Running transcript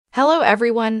Hello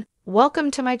everyone,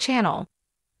 welcome to my channel.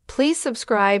 Please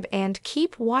subscribe and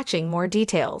keep watching more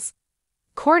details.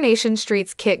 Coronation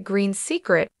Street's Kit Green's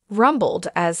secret rumbled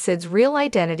as Sid's real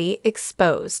identity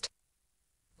exposed.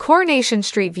 Coronation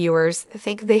Street viewers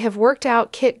think they have worked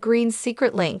out Kit Green's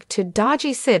secret link to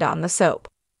dodgy Sid on the soap.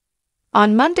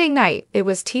 On Monday night, it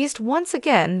was teased once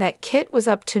again that Kit was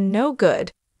up to no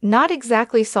good, not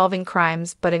exactly solving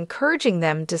crimes but encouraging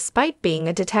them despite being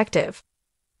a detective.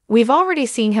 We've already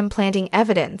seen him planting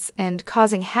evidence and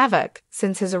causing havoc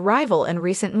since his arrival in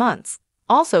recent months,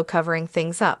 also covering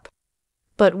things up.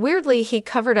 But weirdly, he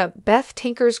covered up Beth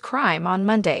Tinker's crime on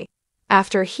Monday,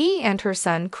 after he and her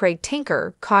son Craig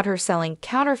Tinker caught her selling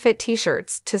counterfeit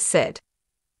t-shirts to Sid.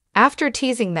 After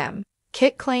teasing them,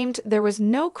 Kit claimed there was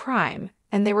no crime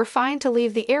and they were fine to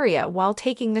leave the area while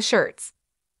taking the shirts.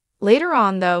 Later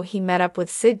on, though, he met up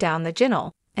with Sid down the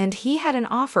Ginnel, and he had an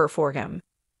offer for him.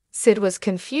 Sid was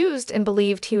confused and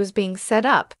believed he was being set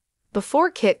up,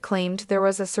 before Kit claimed there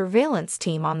was a surveillance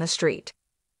team on the street.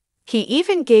 He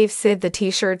even gave Sid the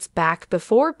t-shirts back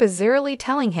before bizarrely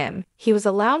telling him he was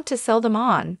allowed to sell them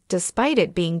on despite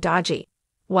it being dodgy,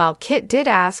 while Kit did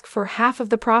ask for half of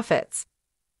the profits.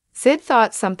 Sid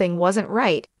thought something wasn't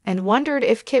right and wondered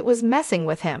if Kit was messing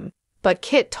with him, but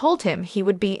Kit told him he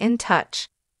would be in touch.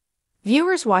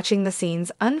 Viewers watching the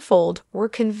scenes unfold were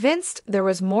convinced there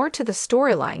was more to the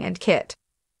storyline and Kit.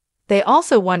 They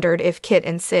also wondered if Kit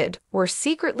and Sid were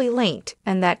secretly linked,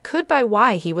 and that could be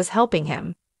why he was helping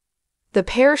him. The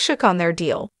pair shook on their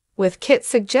deal, with Kit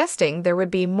suggesting there would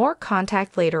be more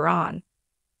contact later on.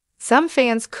 Some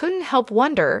fans couldn't help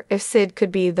wonder if Sid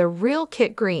could be the real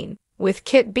Kit Green, with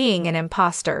Kit being an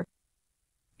imposter.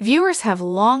 Viewers have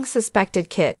long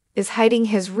suspected Kit is hiding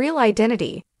his real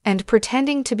identity and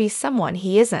pretending to be someone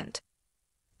he isn't.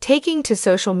 Taking to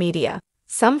social media,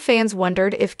 some fans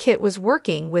wondered if Kit was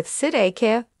working with Sid,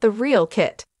 aka the real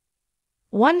Kit.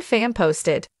 One fan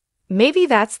posted, "Maybe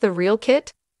that's the real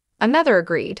Kit?" Another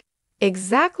agreed,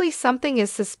 "Exactly, something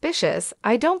is suspicious.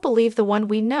 I don't believe the one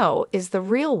we know is the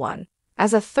real one."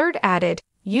 As a third added,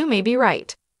 "You may be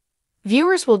right."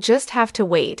 Viewers will just have to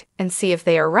wait and see if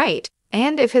they are right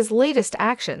and if his latest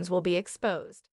actions will be exposed.